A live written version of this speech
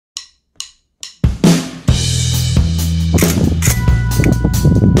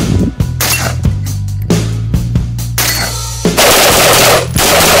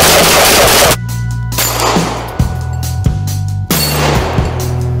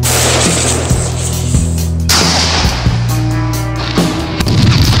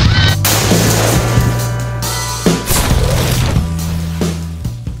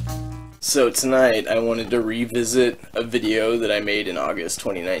So tonight I wanted to revisit a video that I made in August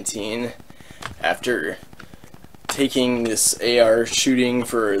 2019 after taking this AR shooting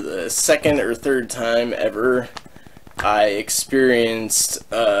for the second or third time ever. I experienced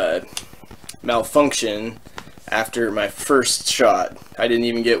malfunction after my first shot. I didn't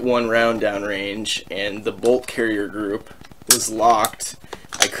even get one round downrange, and the bolt carrier group was locked.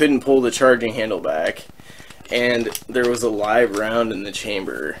 I couldn't pull the charging handle back, and there was a live round in the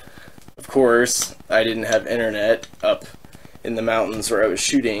chamber. Of course, I didn't have internet up in the mountains where I was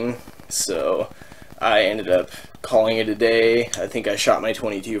shooting, so I ended up calling it a day. I think I shot my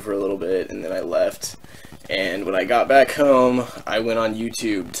 22 for a little bit, and then I left. And when I got back home, I went on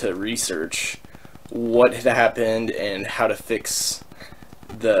YouTube to research what had happened and how to fix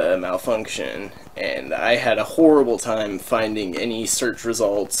the malfunction. And I had a horrible time finding any search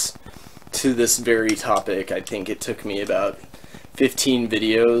results to this very topic. I think it took me about 15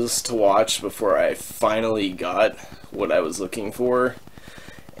 videos to watch before I finally got what I was looking for.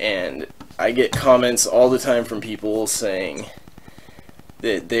 And I get comments all the time from people saying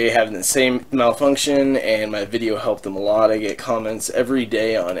that they have the same malfunction and my video helped them a lot. I get comments every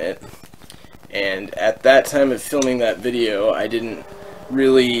day on it. And at that time of filming that video, I didn't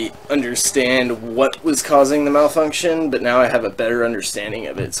really understand what was causing the malfunction, but now I have a better understanding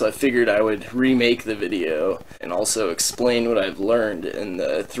of it, so I figured I would remake the video and also explain what I've learned in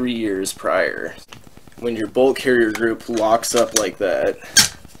the 3 years prior. When your bolt carrier group locks up like that,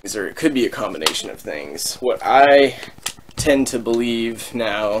 or it could be a combination of things. What I tend to believe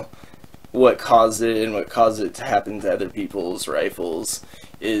now, what caused it and what caused it to happen to other people's rifles,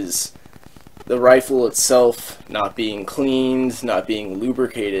 is the rifle itself not being cleaned, not being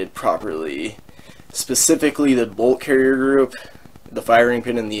lubricated properly. Specifically the bolt carrier group, the firing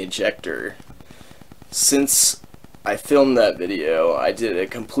pin, and the ejector. Since I filmed that video, I did a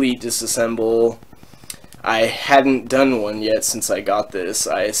complete disassemble. I hadn't done one yet since I got this.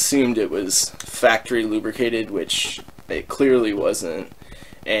 I assumed it was factory lubricated, which it clearly wasn't.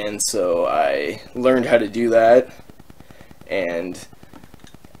 And so I learned how to do that, and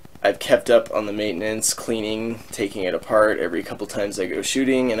I've kept up on the maintenance, cleaning, taking it apart every couple times I go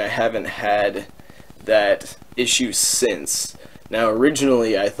shooting, and I haven't had that issue since. Now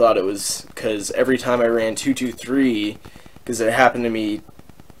originally I thought it was because every time I ran 223, because it happened to me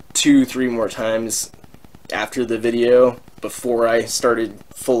 2-3 more times after the video before I started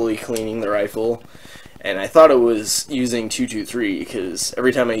fully cleaning the rifle, and I thought it was using 223 because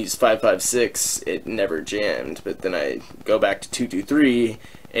every time I used 5.56 it never jammed, but then I go back to 223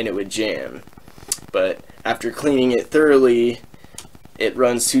 and it would jam. But after cleaning it thoroughly, it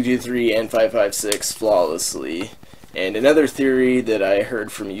runs 223 and 5.56 flawlessly. And another theory that I heard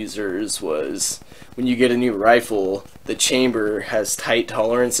from users was when you get a new rifle, the chamber has tight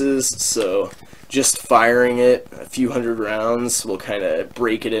tolerances, so just firing it a few hundred rounds will kind of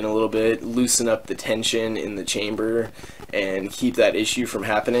break it in a little bit, loosen up the tension in the chamber, and keep that issue from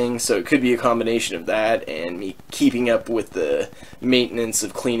happening. So it could be a combination of that and me keeping up with the maintenance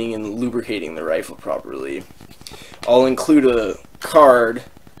of cleaning and lubricating the rifle properly. I'll include a card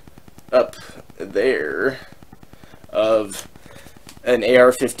up there of an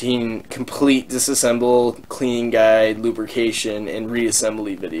AR15 complete disassemble, cleaning guide, lubrication, and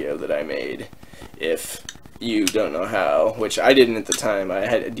reassembly video that I made. If you don't know how, which I didn't at the time. I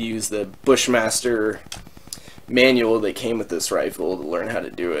had to use the Bushmaster manual that came with this rifle to learn how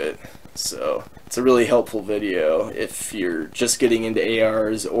to do it. So it's a really helpful video if you're just getting into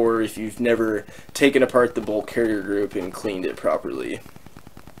ARs or if you've never taken apart the bolt carrier group and cleaned it properly.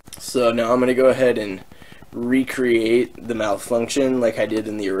 So now I'm going to go ahead and recreate the malfunction like I did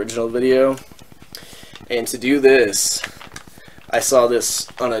in the original video. And to do this, I saw this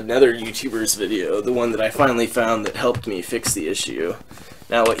on another YouTuber's video, the one that I finally found that helped me fix the issue.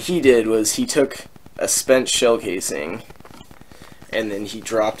 Now what he did was he took a spent shell casing and then he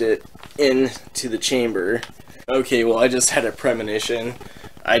dropped it into the chamber. Okay, well I just had a premonition.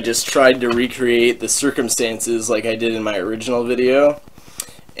 I just tried to recreate the circumstances like I did in my original video,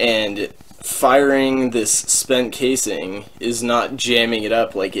 and firing this spent casing is not jamming it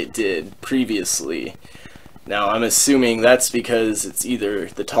up like it did previously. Now I'm assuming that's because it's either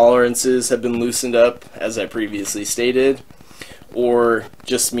the tolerances have been loosened up, as I previously stated, or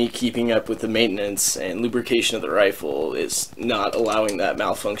just me keeping up with the maintenance and lubrication of the rifle is not allowing that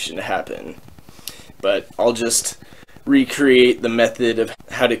malfunction to happen. But I'll just recreate the method of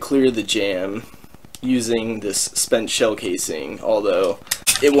how to clear the jam using this spent shell casing, although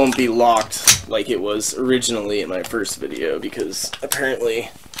it won't be locked like it was originally in my first video, because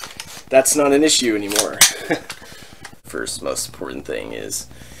apparently that's not an issue anymore. First most important thing is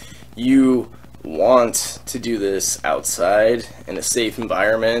You want to do this outside in a safe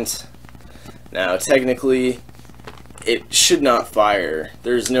environment. Now, technically, it should not fire.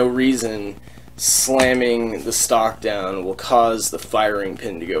 There's no reason slamming the stock down will cause the firing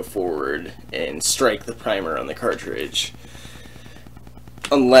pin to go forward and strike the primer on the cartridge,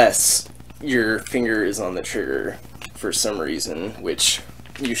 unless your finger is on the trigger for some reason, which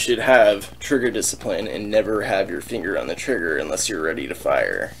you should have trigger discipline and never have your finger on the trigger unless you're ready to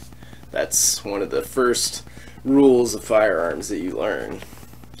fire. That's one of the first rules of firearms that you learn.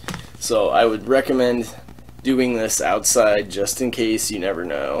 So I would recommend doing this outside just in case, you never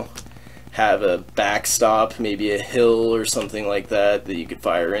know. Have a backstop, maybe a hill or something like that that you could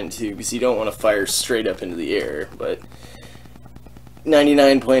fire into, because you don't want to fire straight up into the air. But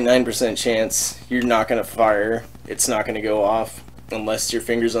 99.9% chance you're not going to fire. It's not going to go off unless your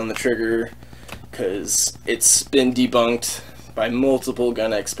finger's on the trigger, because it's been debunked by multiple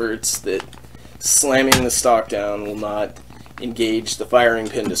gun experts that slamming the stock down will not engage the firing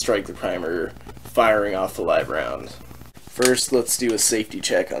pin to strike the primer, firing off the live round. First, let's do a safety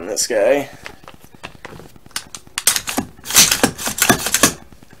check on this guy.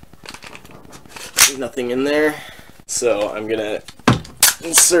 Nothing in there. So I'm gonna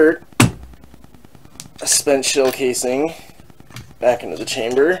insert a spent shell casing back into the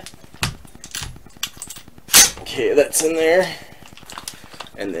chamber. Okay, that's in there.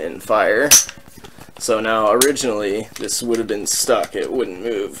 And then fire. So now originally this would have been stuck. It wouldn't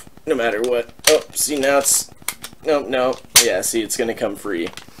move no matter what. Oh, see, now it's... No. Yeah, see, it's gonna come free.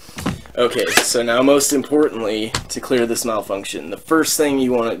 Okay, so now most importantly, to clear this malfunction, the first thing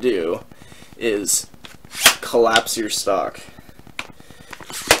you want to do is collapse your stock.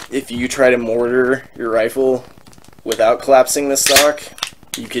 If you try to mortar your rifle without collapsing the stock,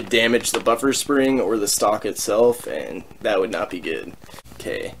 you could damage the buffer spring or the stock itself, and that would not be good.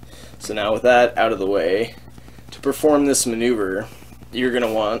 Okay, so now with that out of the way, to perform this maneuver, you're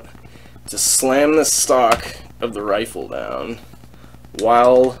gonna want to slam the stock of the rifle down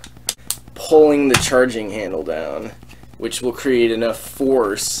while pulling the charging handle down, which will create enough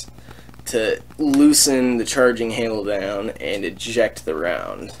force to loosen the charging handle down and eject the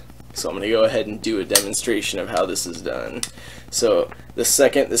round. So I'm going to go ahead and do a demonstration of how this is done. So the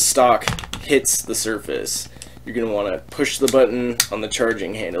second the stock hits the surface, you're going to want to push the button on the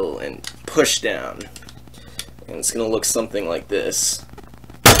charging handle and push down. And it's going to look something like this.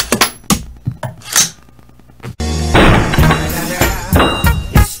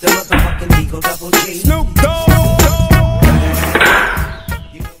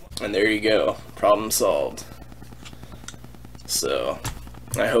 And there you go, problem solved. So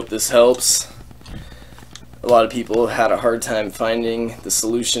I hope this helps. A lot of people have had a hard time finding the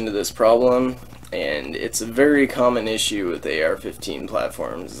solution to this problem, and it's a very common issue with AR15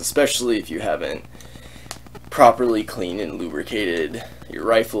 platforms, especially if you haven't properly cleaned and lubricated your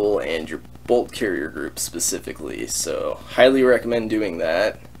rifle and your bolt carrier group specifically. So highly recommend doing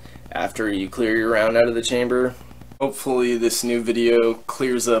that after you clear your round out of the chamber. Hopefully this new video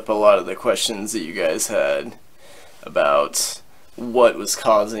clears up a lot of the questions that you guys had about what was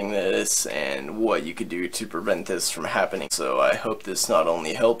causing this and what you could do to prevent this from happening. So I hope this not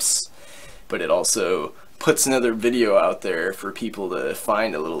only helps, but it also puts another video out there for people to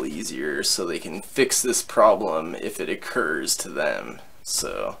find a little easier so they can fix this problem if it occurs to them.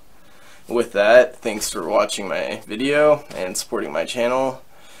 So with that, thanks for watching my video and supporting my channel.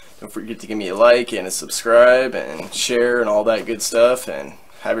 Don't forget to give me a like and a subscribe and share and all that good stuff, and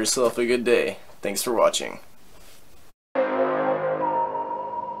have yourself a good day. Thanks for watching.